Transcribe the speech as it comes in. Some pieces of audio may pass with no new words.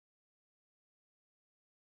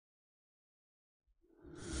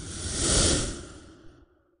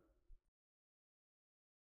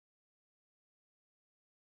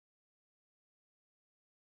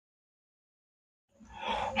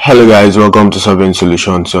Hello guys, welcome to Solving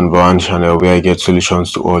Solutions on Bawan channel where I get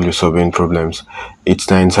solutions to all your solving problems. It's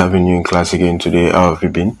nice having you in class again today. How have you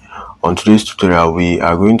been? On today's tutorial, we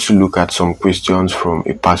are going to look at some questions from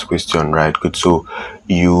a past question, right? Good. So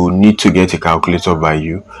you need to get a calculator by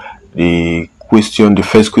you. The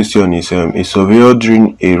first question is a surveyor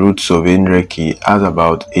during a route surveying recce has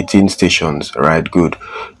about 18 stations, right? Good,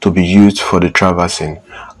 to be used for the traversing.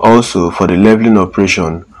 Also, for the leveling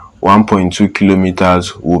operation, 1.2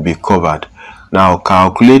 kilometers will be covered. Now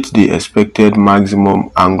calculate the expected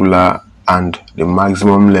maximum angular and the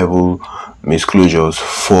maximum level misclosures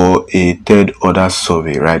for a third order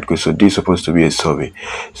survey, right? So this is supposed to be a survey.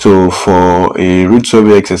 So for a route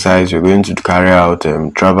survey exercise, you're going to carry out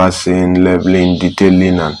traversing, leveling,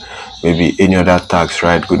 detailing, and maybe any other tasks,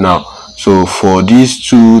 right? Good. Now, so for these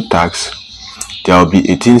two tasks, there will be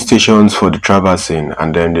 18 stations for the traversing,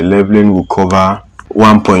 and then the leveling will cover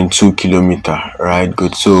 1.2 kilometer, right?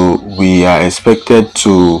 Good. So we are expected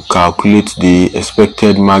to calculate the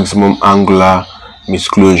expected maximum angular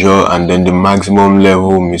misclosure and then the maximum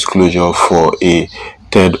level misclosure for a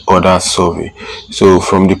third order survey. So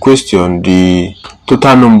from the question, the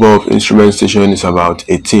total number of instrument stations is about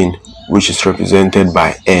 18, which is represented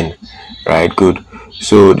by n, right? Good.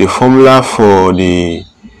 So the formula for the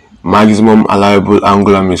maximum allowable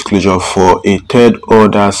angular misclosure for a third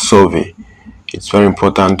order survey, it's very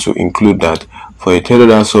important to include that for a third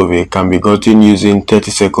order survey can be gotten using 30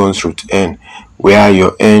 seconds root n, where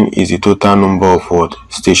your n is the total number of what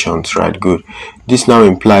stations, right? Good. This now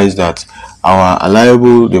implies that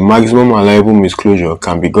the maximum allowable misclosure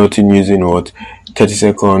can be gotten using what 30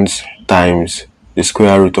 seconds times the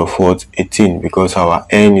square root of what 18, because our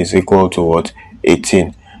n is equal to what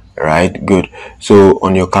 18, right? Good. So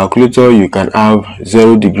on your calculator you can have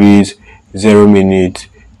 0 degrees, 0 minutes,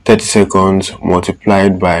 30 seconds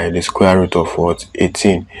multiplied by the square root of what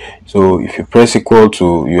 18. So if you press equal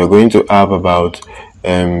to, you are going to have about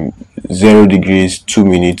 0 degrees, 2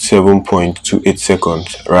 minutes, 7.28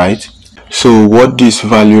 seconds, right? So what this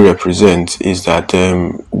value represents is that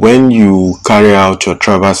when you carry out your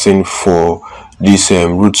traversing for this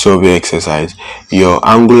route survey exercise, your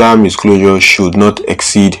angular misclosure should not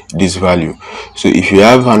exceed this value. So if you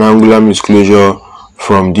have an angular misclosure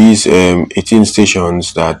from these 18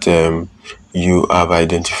 stations that you have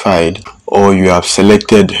identified or you have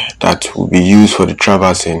selected that will be used for the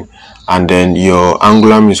traversing, and then your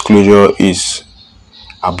angular misclosure is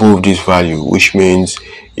above this value, which means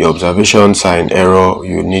your observations are in error,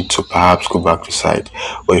 you need to perhaps go back to site.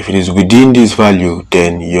 Or if it is within this value,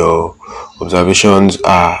 then your observations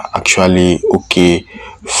are actually okay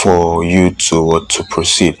for you to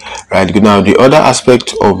proceed, right? Now the other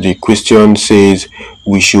aspect of the question says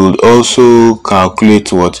we should also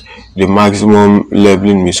calculate what the maximum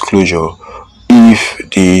leveling misclosure if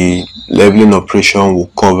the leveling operation will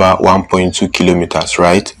cover 1.2 kilometers,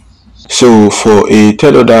 right? So for a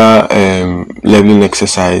third order leveling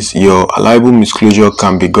exercise, your allowable misclosure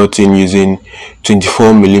can be gotten using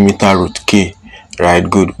 24 millimeter root k, right?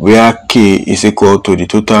 Good. Where k is equal to the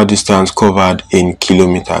total distance covered in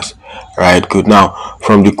kilometers, right? Good. Now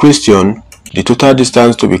from the question, the total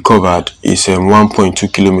distance to be covered is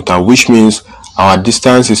 1.2 kilometer, which means our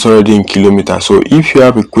distance is already in kilometers. So if you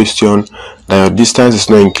have a question that your distance is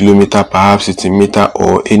not in kilometer, perhaps it's in meter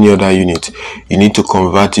or any other unit, you need to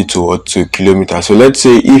convert it to kilometer. So let's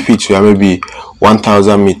say if it were maybe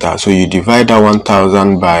 1000 meters, so you divide that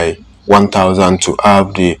 1000 by 1000 to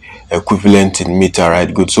have the equivalent in meter,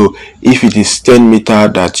 right? Good. So if it is 10 meter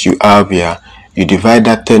that you have here, you divide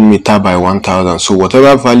that 10 meter by 1000. So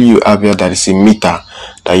whatever value you have here that is in meter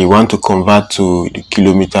that you want to convert to the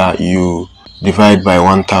kilometer, you divide by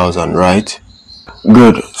 1000, right?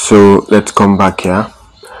 Good. So let's come back here.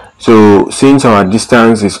 So since our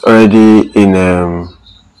distance is already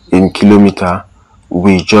in kilometer,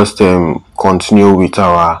 we just continue with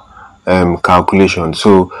our calculation.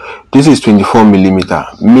 So this is 24 millimeter.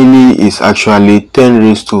 Milli is actually 10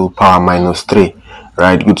 raised to power minus 3,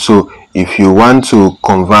 right? Good. So if you want to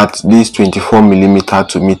convert this 24 millimeter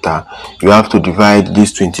to meter, you have to divide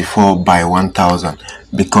this 24 by 1000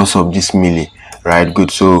 because of this milli, right?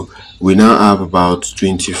 Good. So we now have about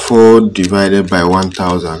 24 divided by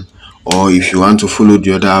 1000, or if you want to follow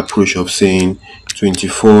the other approach of saying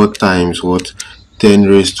 24 times what 10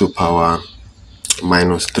 raised to power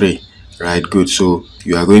minus 3, right? Good. So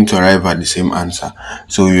you are going to arrive at the same answer.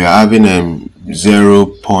 So you are having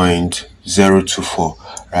 0.024,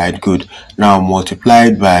 right? Good. Now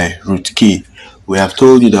multiplied by root k, we have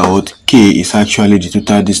told you that what k is actually the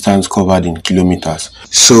total distance covered in kilometers.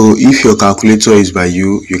 So if your calculator is by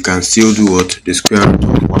you, you can still do what? The square root of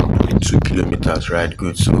 1.2 kilometers, right?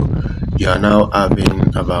 Good. So you are now having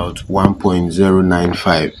about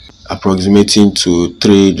 1.095, approximating to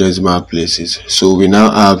 3 decimal places. So we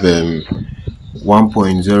now have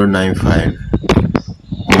 1.095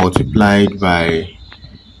 multiplied by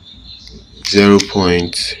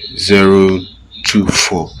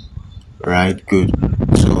 0.024, right? Good.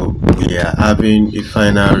 So we are having a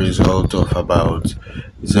final result of about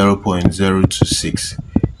 0.026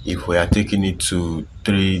 if we are taking it to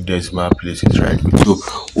 3 decimal places, right? Good. So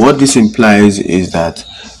what this implies is that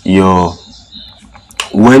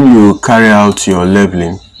when you carry out your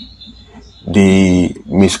leveling, the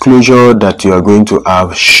misclosure that you are going to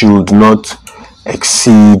have should not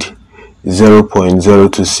exceed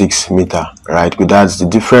 0.026 meter, right? But that's the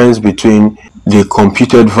difference between the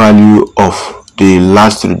computed value of the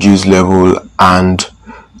last reduced level and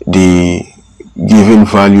the given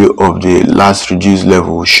value of the last reduced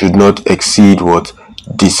level should not exceed what?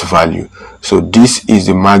 This value. So this is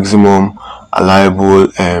the maximum allowable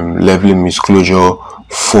leveling misclosure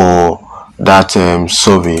for that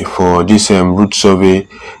survey, for this root survey,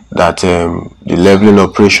 that the leveling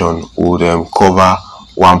operation would cover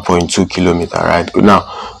 1.2 kilometer, right? Good. Now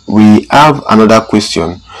we have another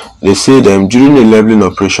question. They say during the leveling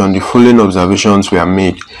operation the following observations were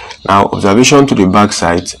made. Now observation to the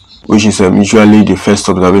backside, which is usually the first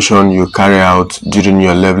observation you carry out during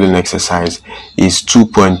your leveling exercise, is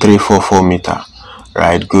 2.344 meter,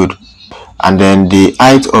 right? Good. And then the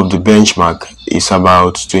height of the benchmark is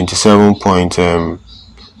about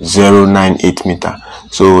 27.098 meter.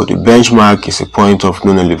 So the benchmark is a point of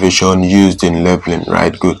known elevation used in leveling,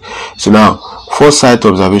 right? Good. So now 4 site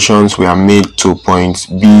observations were made to point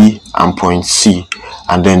B and point C,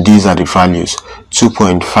 and then these are the values: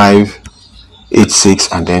 2.586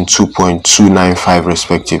 and then 2.295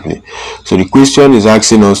 respectively. So the question is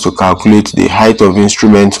asking us to calculate the height of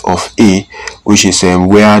instrument of A, which is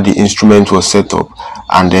where the instrument was set up,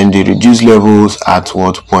 and then the reduced levels at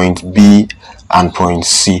what? Point B and point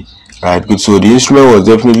C, right? Good. So the instrument was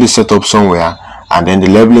definitely set up somewhere, and then the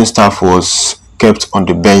leveling staff was kept on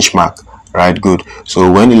the benchmark, right? Good. So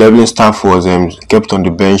when the leveling staff was kept on the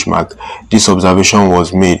benchmark, this observation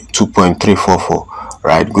was made, 2.344,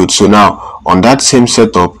 right? Good. So now on that same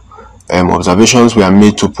setup, observations were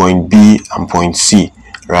made to point B and point C,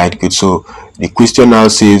 right? Good. So the question now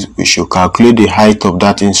says we should calculate the height of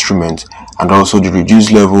that instrument and also the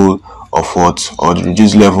reduced level of what, or the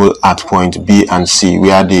reduced level at point B and C,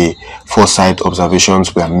 where the 4 site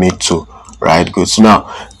observations were made to, right? Good. So now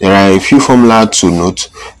there are a few formula to note.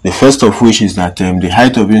 The first of which is that the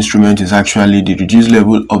height of instrument is actually the reduced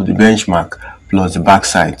level of the benchmark plus the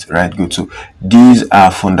backside, right? Good. So these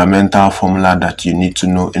are fundamental formula that you need to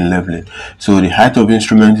know in leveling. So the height of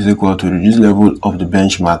instrument is equal to reduced level of the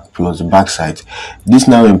benchmark plus the backside. This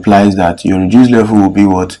now implies that your reduced level will be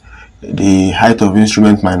what? The height of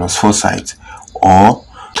instrument minus 4 sites, or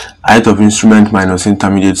height of instrument minus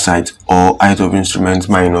intermediate site, or height of instrument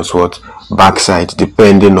minus what? Backside,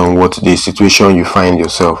 depending on what the situation you find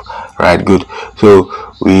yourself, right? Good. So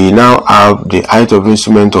we now have the height of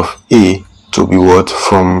instrument of A to be what?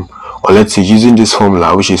 From, or let's say using this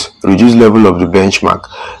formula, which is reduced level of the benchmark.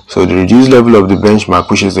 So the reduced level of the benchmark,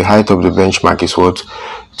 which is the height of the benchmark, is what?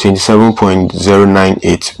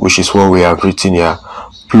 27.098, which is what we have written here,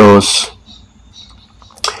 plus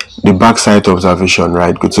the backside observation,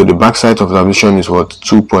 right? Good. So the backside observation is what?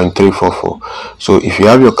 2.344. So if you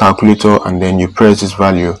have your calculator and then you press this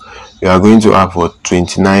value, you are going to have what?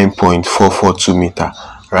 29.442 meter,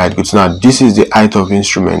 right? Good. So now this is the height of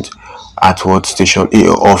instrument at what? Station A,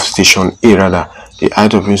 or of station A rather, the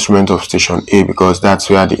height of instrument of station A, because that's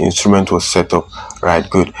where the instrument was set up, right?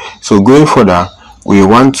 Good. So going further, we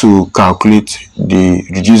want to calculate the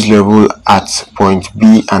reduced level at point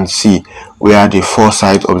B and C, where the 4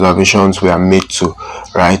 site observations were made to,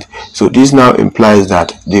 right? So this now implies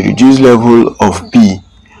that the reduced level of B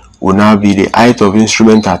will now be the height of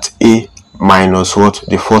instrument at A minus what?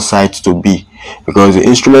 The 4 sites to B, because the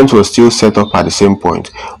instrument was still set up at the same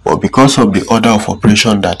point, but because of the order of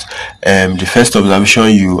operation that the first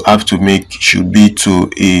observation you have to make should be to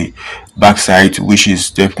a backside, which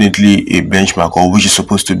is definitely a benchmark, or which is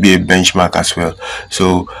supposed to be a benchmark as well.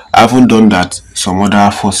 So I haven't done that. Some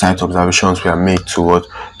other 4 site observations were made to what?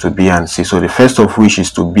 To B and C. So the first of which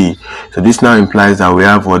is to B. So this now implies that we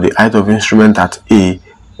have what? The height of instrument at A,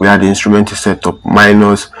 where the instrument is set up,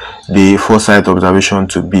 minus the 4 site observation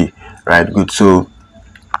to B, right? Good. So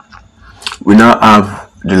we now have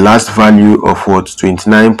the last value of what?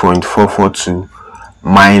 29.442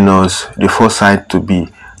 minus the first side to be,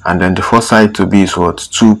 and then the first side to be is what,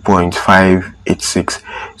 2.586.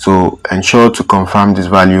 so ensure to confirm this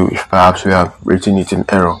value if perhaps we have written it in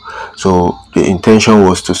error. So the intention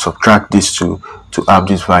was to subtract these two to have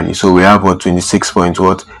this value. So we have what,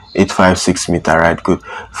 26.856 meter, right? Good.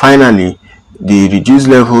 Finally, the reduced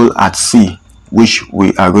level at C, which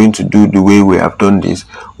we are going to do the way we have done this,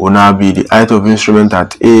 will now be the height of instrument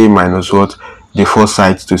at A minus what, the first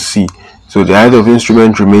side to C. So the height of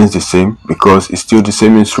instrument remains the same because it's still the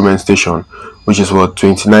same instrument station, which is what,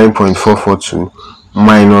 29.442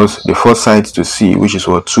 minus the first side to C, which is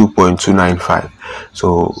what, 2.295.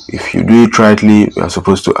 So if you do it rightly, we are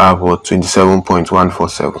supposed to have what,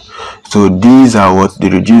 27.147. So these are what the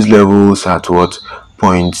reduced levels at what,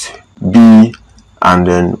 point B and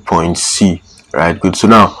then point C, right? Good. So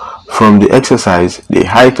now from the exercise, the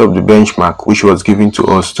height of the benchmark, which was given to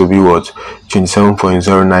us to be what,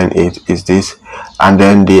 27.098, is this, and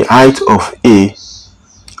then the height of A,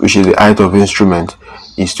 which is the height of instrument,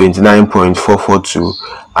 is 29.442,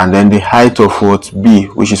 and then the height of what, B,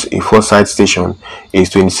 which is a four side station, is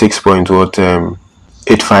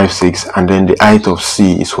 26.856, and then the height of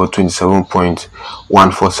C is what,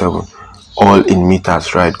 27.147, all in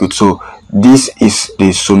meters, right? Good. So this is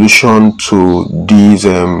the solution to these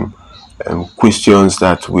questions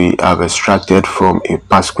that we have extracted from a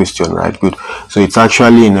past question, right? Good. So it's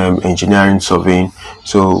actually in engineering surveying.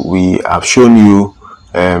 So we have shown you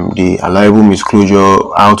the allowable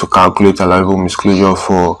misclosure, how to calculate allowable misclosure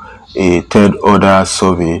for a third order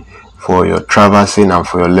survey for your traversing and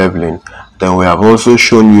for your leveling. Then we have also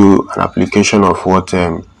shown you an application of what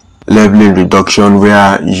leveling reduction,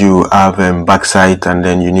 where you have backside and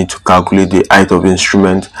then you need to calculate the height of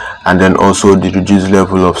instrument and then also the reduced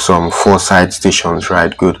level of some four side stations,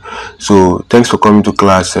 right? Good. So thanks for coming to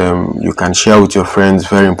class. You can share with your friends.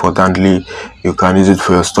 Very importantly, you can use it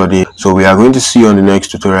for your study. So we are going to see you on the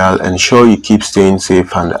next tutorial. Ensure you keep staying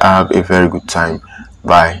safe and have a very good time.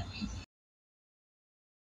 Bye.